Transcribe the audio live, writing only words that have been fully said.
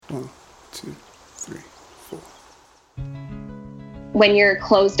1, 2, 3, 4. When you're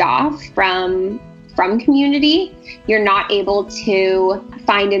closed off from community, you're not able to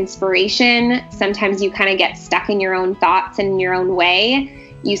find inspiration. Sometimes you kind of get stuck in your own thoughts and in your own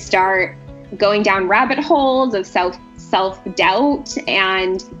way. You start going down rabbit holes of self-doubt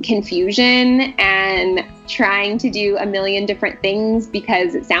and confusion and trying to do a million different things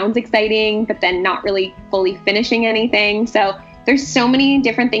because it sounds exciting, but then not really fully finishing anything. So there's so many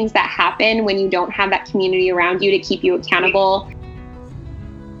different things that happen when you don't have that community around you to keep you accountable.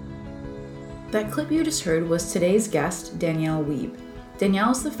 That clip you just heard was today's guest, Danielle Wiebe.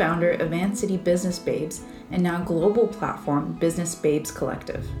 Danielle is the founder of Vancity Business Babes and now global platform Business Babes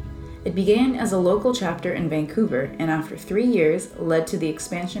Collective. It began as a local chapter in Vancouver and after 3 years led to the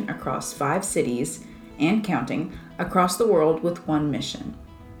expansion across 5 cities and counting across the world with one mission: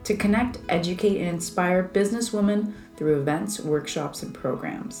 to connect, educate, and inspire businesswomen through events, workshops, and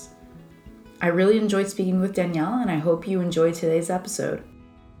programs. I really enjoyed speaking with Danielle and I hope you enjoyed today's episode.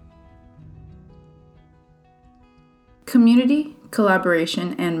 Community,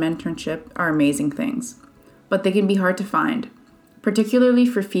 collaboration, and mentorship are amazing things, but they can be hard to find, particularly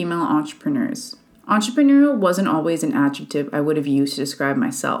for female entrepreneurs. Entrepreneurial wasn't always an adjective I would have used to describe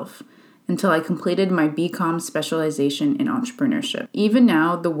myself until I completed my BCom specialization in entrepreneurship. Even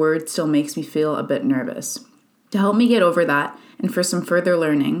now, the word still makes me feel a bit nervous. To help me get over that, and for some further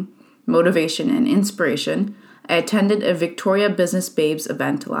learning, motivation, and inspiration, I attended a Victoria Business Babes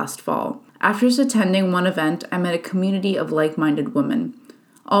event last fall. After attending one event, I met a community of like-minded women,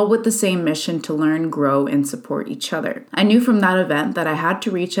 all with the same mission to learn, grow, and support each other. I knew from that event that I had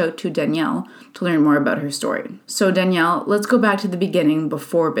to reach out to Danielle to learn more about her story. So Danielle, let's go back to the beginning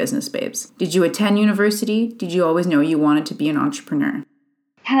before Business Babes. Did you attend university? Did you always know you wanted to be an entrepreneur?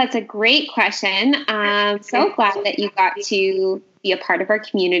 Yeah, that's a great question. I'm so glad that you got to be a part of our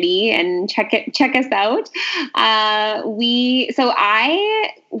community and check us out.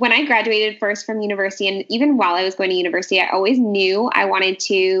 When I graduated first from university, and even while I was going to university, I always knew I wanted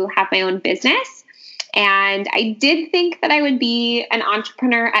to have my own business. And I did think that I would be an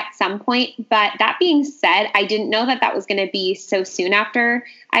entrepreneur at some point. But that being said, I didn't know that was going to be so soon after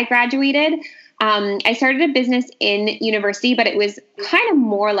I graduated. I started a business in university, but it was kind of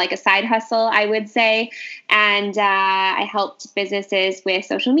more like a side hustle, I would say. And I helped businesses with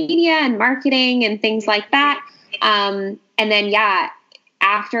social media and marketing and things like that. And then,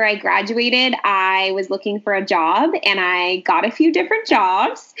 after I graduated, I was looking for a job and I got a few different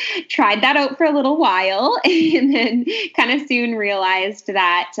jobs, tried that out for a little while, and then kind of soon realized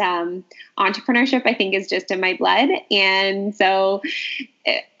that entrepreneurship, I think, is just in my blood. And so,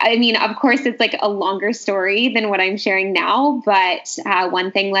 I mean, of course, it's like a longer story than what I'm sharing now, but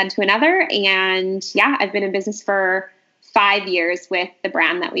one thing led to another. And I've been in business for 5 years with the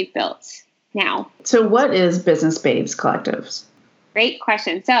brand that we've built now. So what is Business Babes Collectives? Great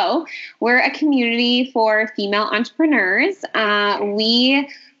question. So we're a community for female entrepreneurs. We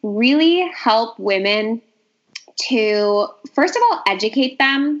really help women to, first of all, educate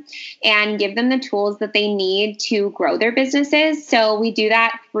them and give them the tools that they need to grow their businesses. So we do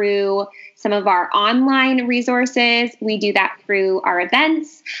that through some of our online resources. We do that through our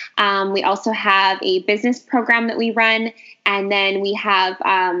events. We also have a business program that we run. And then we have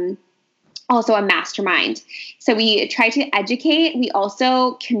also a mastermind. So we try to educate. We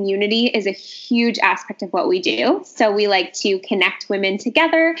also, community is a huge aspect of what we do. So we like to connect women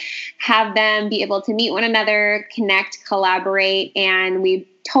together, have them be able to meet one another, connect, collaborate. And we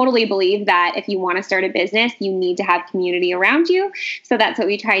totally believe that if you want to start a business, you need to have community around you. So that's what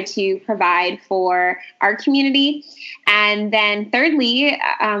we try to provide for our community. And then thirdly,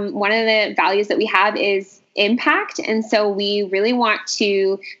 one of the values that we have is impact. And so we really want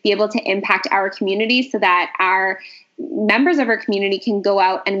to be able to impact our community so that our members of our community can go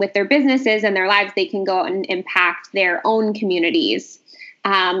out and with their businesses and their lives, they can go out and impact their own communities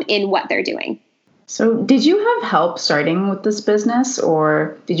in what they're doing. So did you have help starting with this business,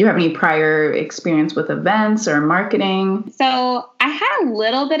 or did you have any prior experience with events or marketing? So I had a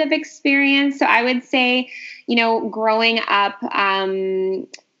little bit of experience. So I would say, growing up,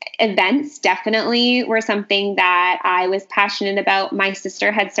 events definitely were something that I was passionate about. My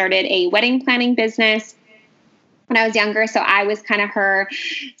sister had started a wedding planning business when I was younger. So I was kind of her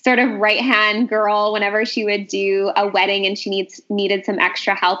sort of right-hand girl. Whenever she would do a wedding and she needed some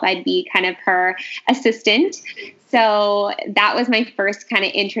extra help, I'd be kind of her assistant. So that was my first kind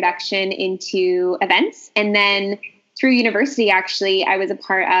of introduction into events. And then through university, actually, I was a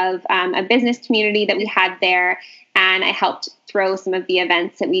part of a business community that we had there. And I helped throw some of the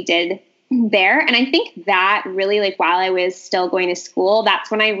events that we did there. And I think that really, like, while I was still going to school,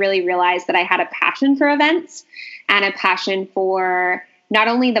 that's when I really realized that I had a passion for events and a passion for not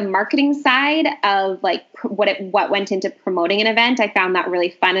only the marketing side of like what went into promoting an event. I found that really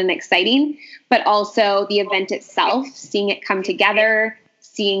fun and exciting, but also the event itself, seeing it come together,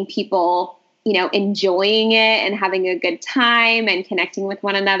 seeing people, enjoying it and having a good time and connecting with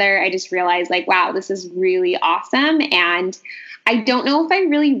one another. I just realized, like, wow, this is really awesome. And I don't know if I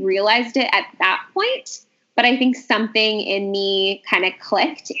really realized it at that point, but I think something in me kind of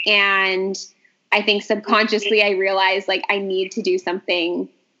clicked, and I think subconsciously I realized, like, I need to do something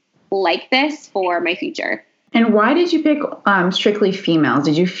like this for my future. And why did you pick strictly females?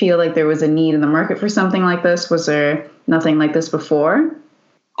 Did you feel like there was a need in the market for something like this? Was there nothing like this before?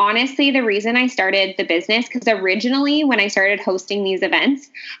 Honestly, the reason I started the business, because originally when I started hosting these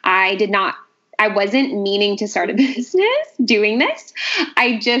events, I wasn't meaning to start a business doing this.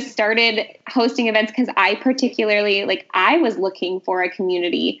 I just started hosting events because I particularly, I was looking for a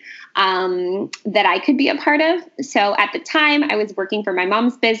community that I could be a part of. So at the time, I was working for my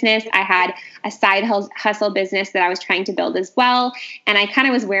mom's business. I had a side hustle business that I was trying to build as well. And I kind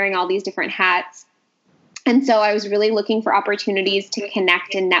of was wearing all these different hats. And so I was really looking for opportunities to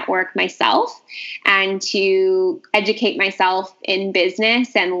connect and network myself and to educate myself in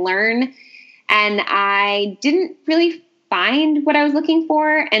business and learn. And I didn't really find what I was looking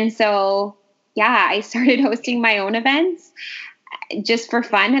for. And so, I started hosting my own events just for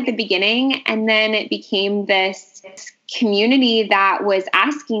fun at the beginning. And then it became this community that was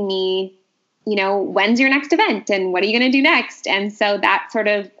asking me, when's your next event and what are you going to do next? And so that sort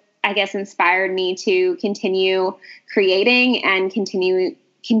of, I guess, inspired me to continue creating and continue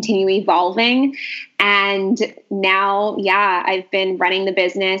evolving. And now, I've been running the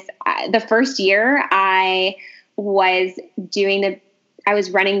business. The first year I was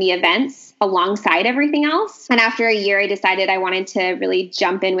running the events alongside everything else. And after a year, I decided I wanted to really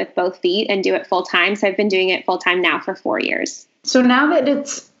jump in with both feet and do it full time. So I've been doing it full time now for 4 years. So now that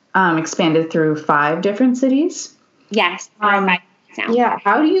it's expanded through 5 different cities? Yes. 5 now. Yeah.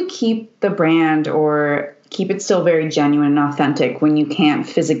 How do you keep the brand or keep it still very genuine and authentic when you can't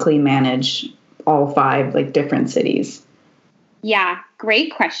physically manage all 5 different cities? Yeah,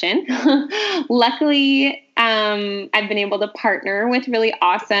 great question. Luckily, I've been able to partner with really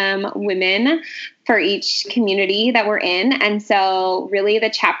awesome women for each community that we're in. And so really the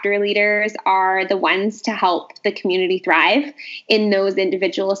chapter leaders are the ones to help the community thrive in those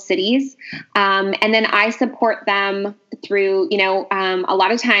individual cities. And then I support them through, a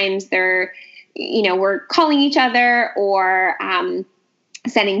lot of times they're, we're calling each other or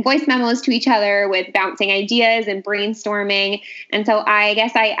sending voice memos to each other with bouncing ideas and brainstorming. And so I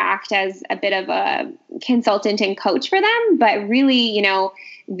guess I act as a bit of a consultant and coach for them, but really,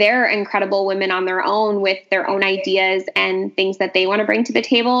 they're incredible women on their own with their own ideas and things that they want to bring to the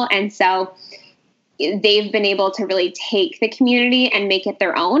table. And so they've been able to really take the community and make it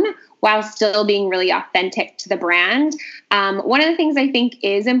their own while still being really authentic to the brand. One of the things I think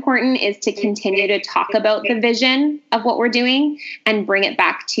is important is to continue to talk about the vision of what we're doing and bring it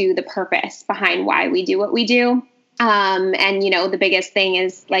back to the purpose behind why we do what we do. And, the biggest thing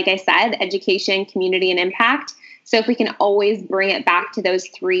is, like I said, education, community, and impact. So if we can always bring it back to those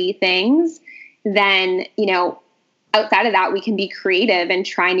 3 things, then, outside of that, we can be creative and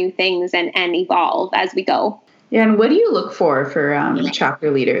try new things and evolve as we go. Yeah, and what do you look for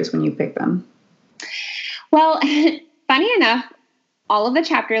chapter leaders when you pick them? Well, funny enough, all of the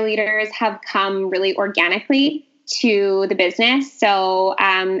chapter leaders have come really organically to the business. So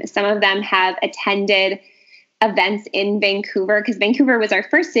some of them have attended events in Vancouver, because Vancouver was our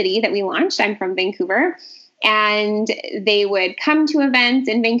first city that we launched. I'm from Vancouver. And they would come to events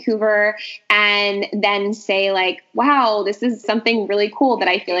in Vancouver and then say, like, wow, this is something really cool that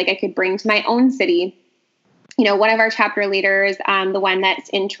I feel like I could bring to my own city. One of our chapter leaders, the one that's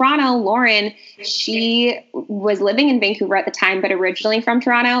in Toronto, Lauren, she was living in Vancouver at the time, but originally from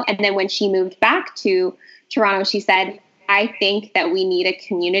Toronto. And then when she moved back to Toronto, she said, I think that we need a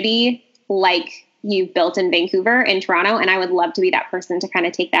community like you've built in Vancouver, in Toronto, and I would love to be that person to kind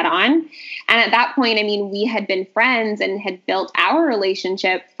of take that on. And at that point, we had been friends and had built our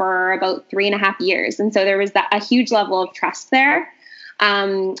relationship for about 3.5 years. And so there was a huge level of trust there.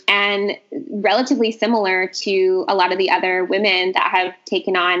 And relatively similar to a lot of the other women that have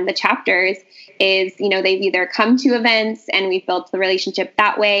taken on the chapters is, they've either come to events and we've built the relationship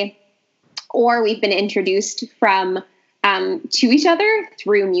that way, or we've been introduced to each other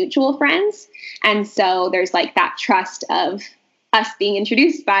through mutual friends. And so there's that trust of, us being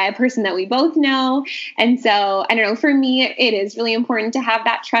introduced by a person that we both know. And so, I don't know, for me, it is really important to have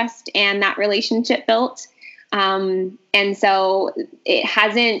that trust and that relationship built. And so it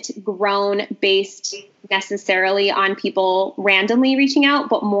hasn't grown based necessarily on people randomly reaching out,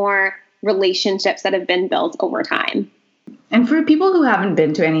 but more relationships that have been built over time. And for people who haven't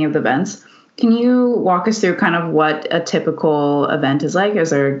been to any of the events, can you walk us through kind of what a typical event is like? Are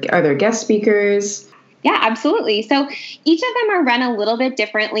there guest speakers? Yeah, absolutely. So each of them are run a little bit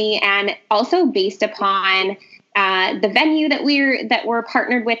differently, and also based upon the venue that we're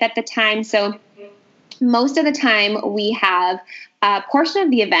partnered with at the time. So most of the time we have a portion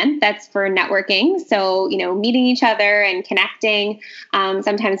of the event that's for networking. So, meeting each other and connecting.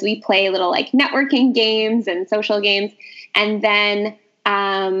 Sometimes we play little like networking games and social games. And then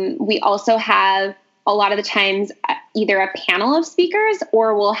we also have a lot of the times either a panel of speakers,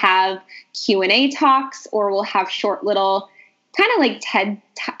 or we'll have Q&A talks, or we'll have short little kind of like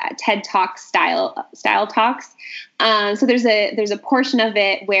TED Talk style talks. So there's a portion of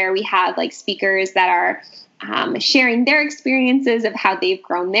it where we have like speakers that are sharing their experiences of how they've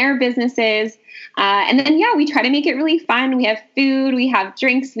grown their businesses. And then, we try to make it really fun. We have food, we have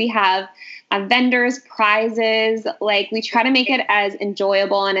drinks, we have vendors, prizes. Like, we try to make it as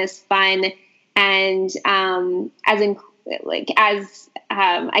enjoyable and as fun and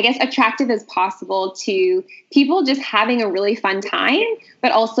I guess attractive as possible to people just having a really fun time,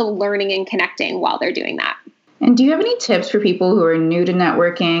 but also learning and connecting while they're doing that. And do you have any tips for people who are new to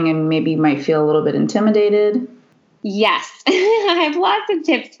networking and maybe might feel a little bit intimidated? Yes, I have lots of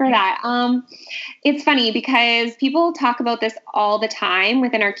tips for that. It's funny because people talk about this all the time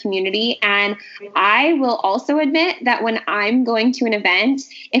within our community. And I will also admit that when I'm going to an event,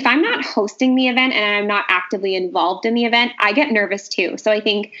 if I'm not hosting the event and I'm not actively involved in the event, I get nervous too. So I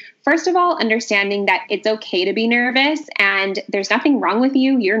think, first of all, understanding that it's okay to be nervous and there's nothing wrong with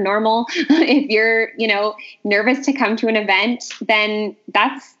you. You're normal. If you're, nervous to come to an event, then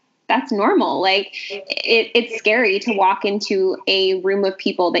that's normal. Like, it's scary to walk into a room of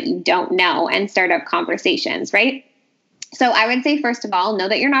people that you don't know and start up conversations, right? So I would say, first of all, know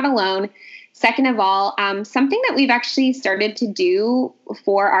that you're not alone. Second of all, something that we've actually started to do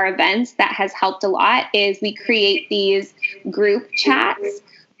for our events that has helped a lot is we create these group chats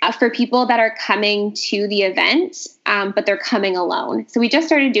for people that are coming to the event, but they're coming alone. So we just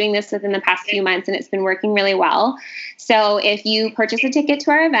started doing this within the past few months, and it's been working really well. So if you purchase a ticket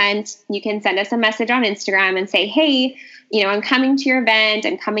to our event, you can send us a message on Instagram and say, hey, I'm coming to your event,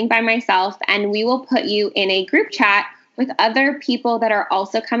 I'm coming by myself, and we will put you in a group chat with other people that are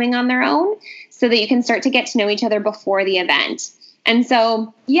also coming on their own so that you can start to get to know each other before the event. And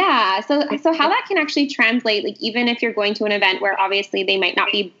so, so how that can actually translate, like, even if you're going to an event where obviously they might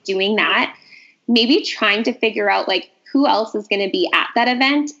not be doing that, maybe trying to figure out like who else is going to be at that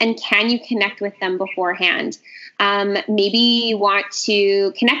event and can you connect with them beforehand? Maybe you want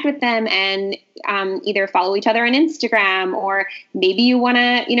to connect with them and either follow each other on Instagram, or maybe you want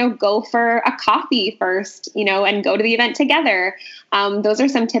to, go for a coffee first, and go to the event together. Those are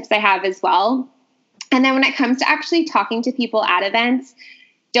some tips I have as well. And then when it comes to actually talking to people at events,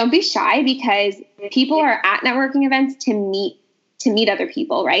 don't be shy, because people are at networking events to meet other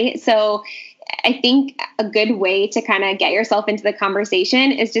people, right? So I think a good way to kind of get yourself into the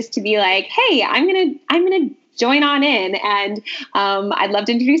conversation is just to be like, hey, I'm gonna join on in, and I'd love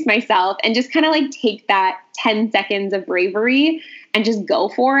to introduce myself, and just kind of like take that 10 seconds of bravery and just go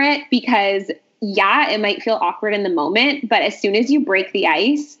for it, because it might feel awkward in the moment, but as soon as you break the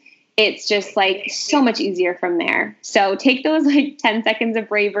ice, it's just like so much easier from there. So take those like 10 seconds of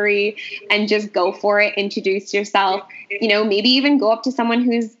bravery and just go for it. Introduce yourself, maybe even go up to someone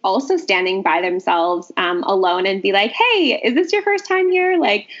who's also standing by themselves alone and be like, hey, is this your first time here?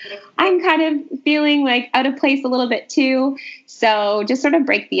 Like, I'm kind of feeling like out of place a little bit too. So just sort of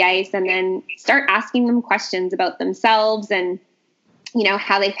break the ice and then start asking them questions about themselves and,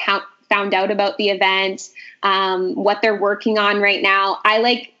 how they found out about the event, what they're working on right now. I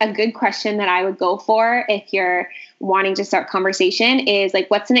like a good question that I would go for if you're wanting to start conversation is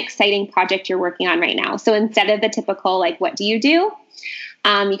like, what's an exciting project you're working on right now? So instead of the typical, like, what do? You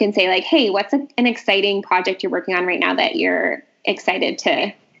can say like, hey, what's an exciting project you're working on right now that you're excited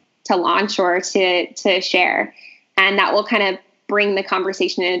to launch or to share? And that will kind of bring the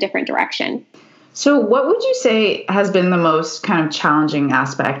conversation in a different direction. So what would you say has been the most kind of challenging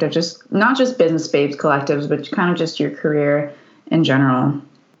aspect of just not just Business Babes collectives, but kind of just your career in general?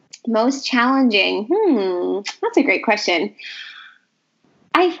 Most challenging? That's a great question.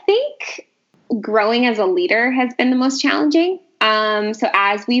 I think growing as a leader has been the most challenging. So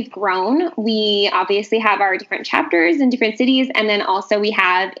as we've grown, we obviously have our different chapters in different cities. And then also we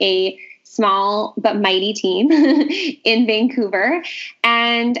have a small but mighty team in Vancouver.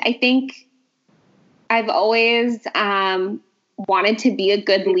 And I think I've always wanted to be a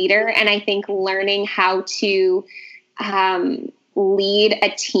good leader. And I think learning how to lead a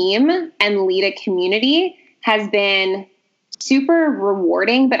team and lead a community has been super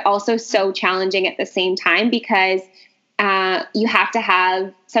rewarding, but also so challenging at the same time, because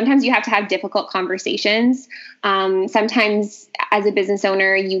sometimes you have to have difficult conversations. Sometimes as a business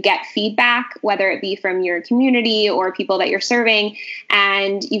owner, you get feedback, whether it be from your community or people that you're serving,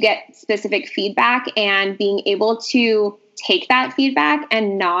 and you get specific feedback, and being able to take that feedback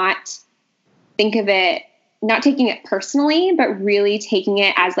and not taking it personally, but really taking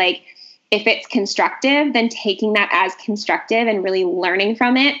it as like, if it's constructive, then taking that as constructive and really learning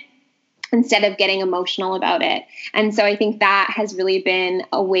from it instead of getting emotional about it. And so I think that has really been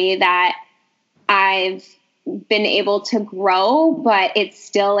a way that I've been able to grow, but it's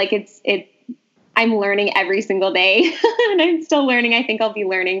still like I'm learning every single day and I'm still learning. I think I'll be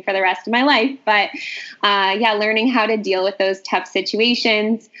learning for the rest of my life, but learning how to deal with those tough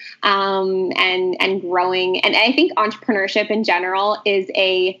situations and growing. And I think entrepreneurship in general is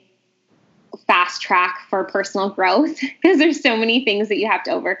a fast track for personal growth, because there's so many things that you have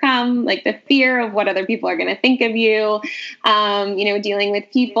to overcome, like the fear of what other people are going to think of you, dealing with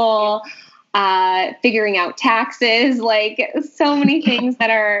people, figuring out taxes, like so many things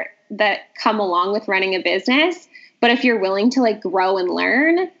that come along with running a business. But if you're willing to like grow and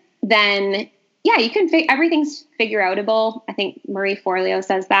learn, then you can everything's figure outable. I think Marie Forleo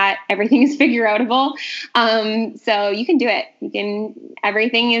says that everything is figure outable. So you can do it.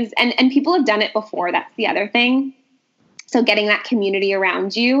 Everything is, and people have done it before. That's the other thing. So getting that community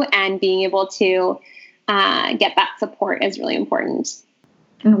around you and being able to get that support is really important.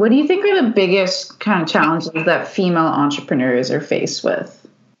 And what do you think are the biggest kind of challenges that female entrepreneurs are faced with?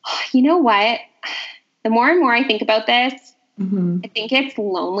 You know what? The more and more I think about this, I think it's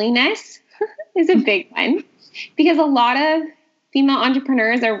loneliness is a big one, because a lot of female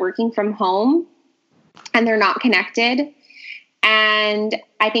entrepreneurs are working from home and they're not connected. And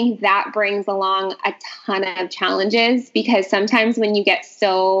I think that brings along a ton of challenges, because sometimes when you get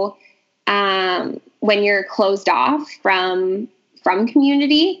when you're closed off from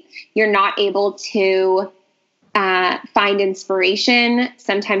community, you're not able to find inspiration.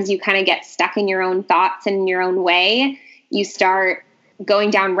 Sometimes you kind of get stuck in your own thoughts and in your own way. You start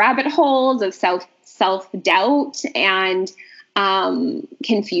going down rabbit holes of self-doubt and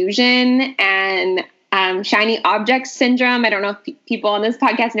confusion and shiny object syndrome. I don't know if people on this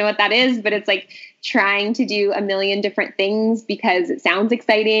podcast know what that is, but it's like trying to do a million different things because it sounds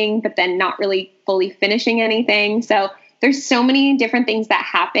exciting, but then not really fully finishing anything. So there's so many different things that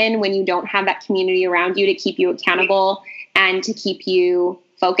happen when you don't have that community around you to keep you accountable and to keep you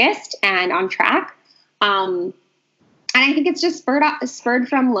focused and on track. And I think it's just spurred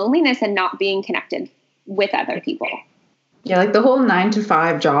from loneliness and not being connected with other people. Yeah, like the whole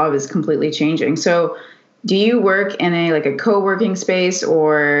 9-to-5 job is completely changing. So do you work in a co-working space,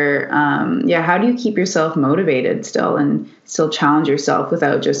 or how do you keep yourself motivated still and still challenge yourself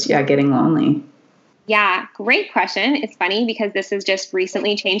without just getting lonely? Yeah, great question. It's funny because this has just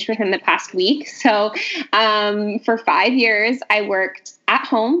recently changed within the past week. So for 5 years, I worked at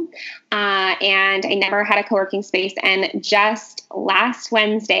home and I never had a co-working space. And just last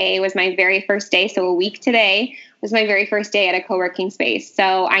Wednesday was my very first day. So a week today was my very first day at a co-working space.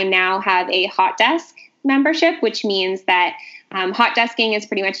 So I now have a hot desk membership, which means that hot desking is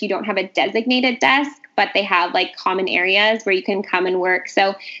pretty much you don't have a designated desk, but they have like common areas where you can come and work.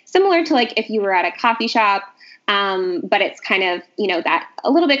 So similar to like if you were at a coffee shop, but it's kind of, that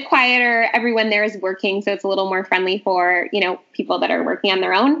a little bit quieter. Everyone there is working. So it's a little more friendly for, people that are working on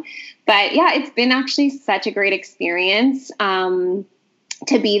their own. But yeah, it's been actually such a great experience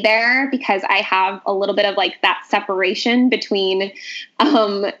to be there, because I have a little bit of like that separation between,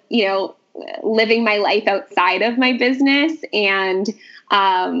 living my life outside of my business and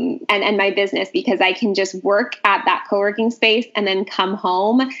my business, because I can just work at that co-working space and then come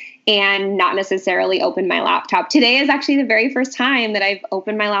home and not necessarily open my laptop. Today is actually the very first time that I've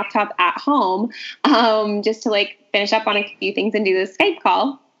opened my laptop at home, just to like finish up on a few things and do this Skype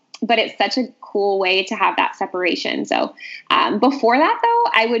call. But it's such a cool way to have that separation. So before that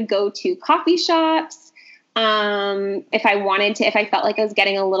though, I would go to coffee shops. If I felt like I was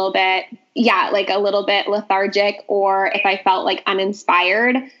getting a little bit lethargic, or if I felt like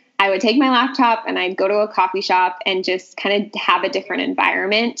uninspired, I would take my laptop and I'd go to a coffee shop and just kind of have a different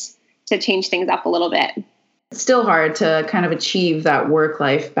environment to change things up a little bit. It's still hard to kind of achieve that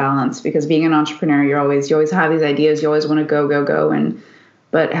work-life balance because being an entrepreneur, you always have these ideas, you always want to go.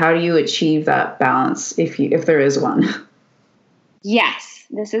 But how do you achieve that balance if there is one? Yes,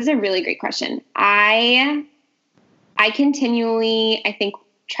 this is a really great question. I continually, I think,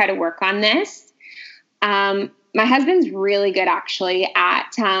 try to work on this. My husband's really good actually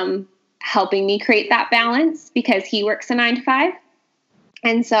at helping me create that balance because he works a 9 to 5.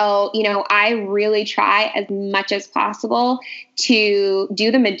 And so, I really try as much as possible to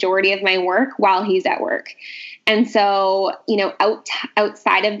do the majority of my work while he's at work. And so,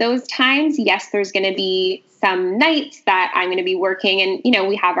 outside of those times, yes, there's going to be some nights that I'm going to be working and,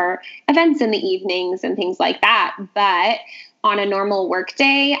 we have our events in the evenings and things like that. But on a normal work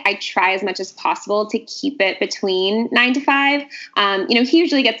day, I try as much as possible to keep it between 9 to 5. He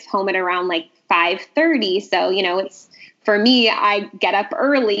usually gets home at around like 5:30. So, it's, for me, I get up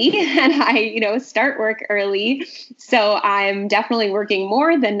early and I, start work early. So I'm definitely working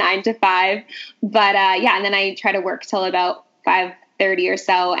more than 9 to 5. But and then I try to work till about 5:30 or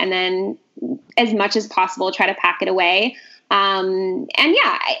so. And then as much as possible, try to pack it away.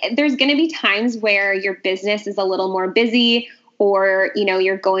 There's going to be times where your business is a little more busy or,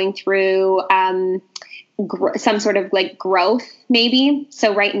 you're going through some sort of like growth maybe.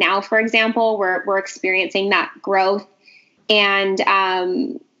 So right now, for example, we're experiencing that growth. And,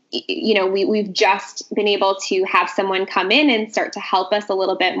 we've just been able to have someone come in and start to help us a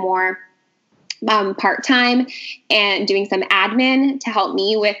little bit more part-time and doing some admin to help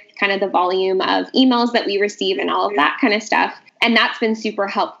me with kind of the volume of emails that we receive and all of that kind of stuff. And that's been super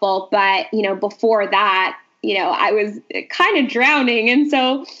helpful. But, before that, I was kind of drowning. And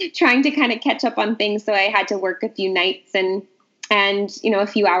so trying to kind of catch up on things. So I had to work a few nights and a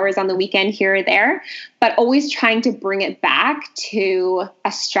few hours on the weekend here or there, but always trying to bring it back to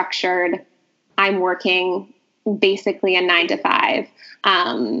a structured, I'm working basically a 9 to 5,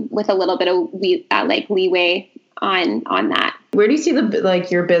 with a little bit of leeway on that. Where do you see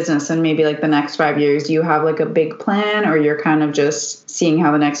your business in maybe like the next 5 years? Do you have like a big plan or you're kind of just seeing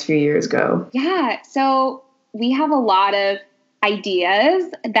how the next few years go? Yeah. So we have a lot of ideas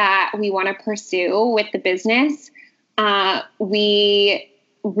that we want to pursue with the business. We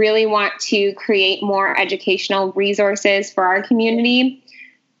really want to create more educational resources for our community.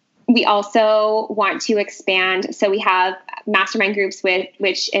 We also want to expand. So we have mastermind groups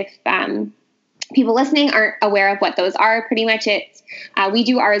which if people listening aren't aware of what those are, pretty much we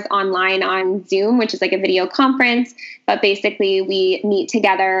do ours online on Zoom, which is like a video conference, but basically we meet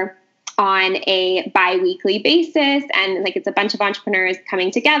together on a bi-weekly basis. And it's a bunch of entrepreneurs coming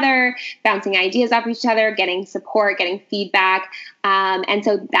together, bouncing ideas off each other, getting support, getting feedback. And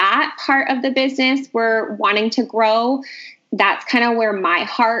so that part of the business we're wanting to grow. That's kind of where my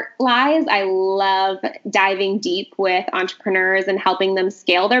heart lies. I love diving deep with entrepreneurs and helping them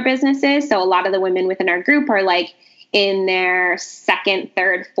scale their businesses. So a lot of the women within our group are like in their second,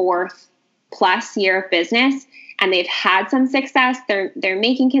 third, fourth plus year of business. And they've had some success. They're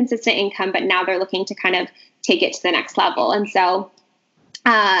making consistent income, but now they're looking to kind of take it to the next level. And so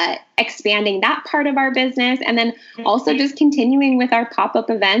expanding that part of our business, and then also just continuing with our pop-up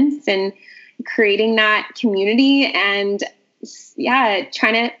events and creating that community and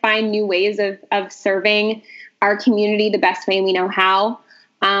trying to find new ways of serving our community the best way we know how.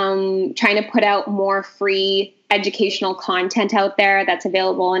 Trying to put out more free educational content out there that's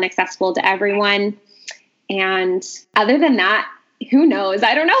available and accessible to everyone. And other than that, who knows?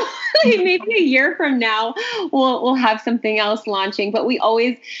 I don't know. Maybe a year from now, we'll have something else launching. But we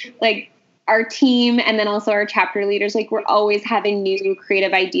always, our team and then also our chapter leaders, we're always having new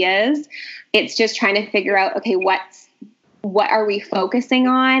creative ideas. It's just trying to figure out, okay, what are we focusing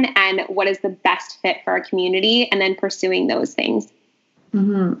on and what is the best fit for our community, and then pursuing those things.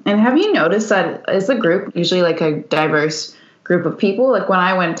 Mm-hmm. And have you noticed that is the group usually like a diverse group of people? Like when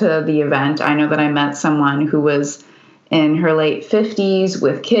I went to the event, I know that I met someone who was in her late 50s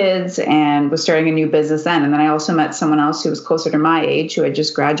with kids and was starting a new business then. And then I also met someone else who was closer to my age who had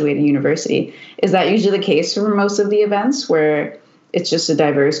just graduated university. Is that usually the case for most of the events where it's just a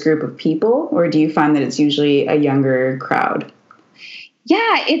diverse group of people, or do you find that it's usually a younger crowd?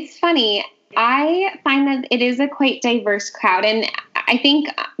 Yeah, it's funny. I find that it is a quite diverse crowd. And I think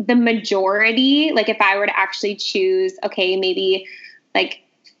the majority, if I were to actually choose, okay, maybe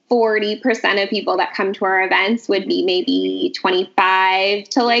 40% of people that come to our events would be maybe 25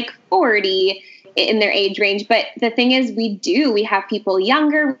 to 40 in their age range. But the thing is, we have people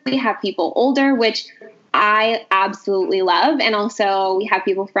younger, we have people older, which I absolutely love. And also we have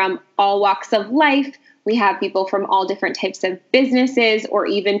people from all walks of life, We have people from all different types of businesses, or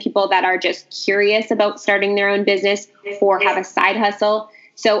even people that are just curious about starting their own business or have a side hustle.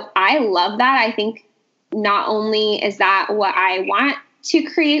 So I love that. I think not only is that what I want to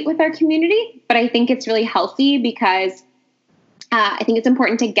create with our community, but I think it's really healthy because I think it's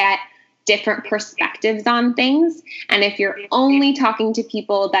important to get different perspectives on things. And if you're only talking to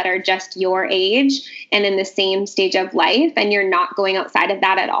people that are just your age and in the same stage of life, and you're not going outside of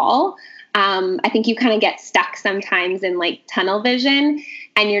that at all, I think you kind of get stuck sometimes in like tunnel vision,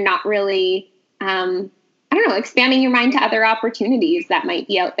 and you're not really, expanding your mind to other opportunities that might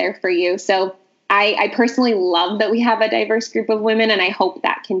be out there for you. So I personally love that we have a diverse group of women, and I hope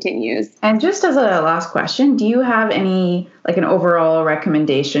that continues. And just as a last question, do you have an overall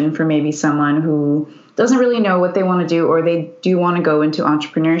recommendation for maybe someone who doesn't really know what they want to do, or they do want to go into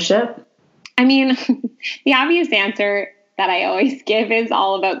entrepreneurship? I mean, the obvious answer that I always give is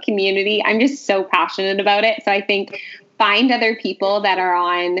all about community. I'm just so passionate about it. So I think find other people that are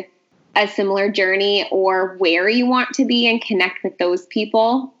on a similar journey or where you want to be and connect with those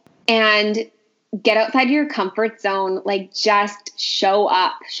people, and get outside your comfort zone. Like, just show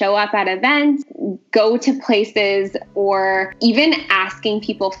up at events, go to places, or even asking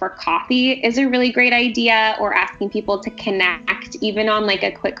people for coffee is a really great idea, or asking people to connect even on like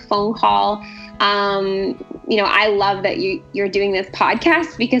a quick phone call. I love that you're doing this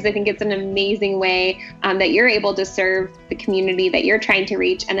podcast, because I think it's an amazing way that you're able to serve the community that you're trying to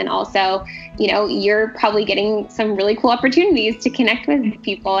reach. And then also, you're probably getting some really cool opportunities to connect with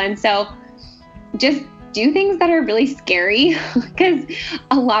people. And so just do things that are really scary, because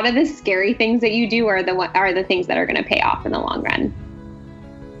a lot of the scary things that you do are the things that are going to pay off in the long run.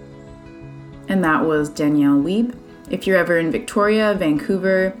 And that was Danielle Wiebe. If you're ever in Victoria,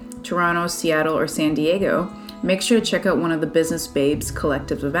 Vancouver, Toronto, Seattle, or San Diego, make sure to check out one of the Business Babes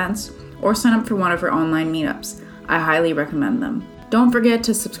collective events, or sign up for one of her online meetups. I highly recommend them. Don't forget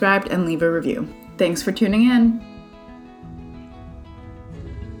to subscribe and leave a review. Thanks for tuning in.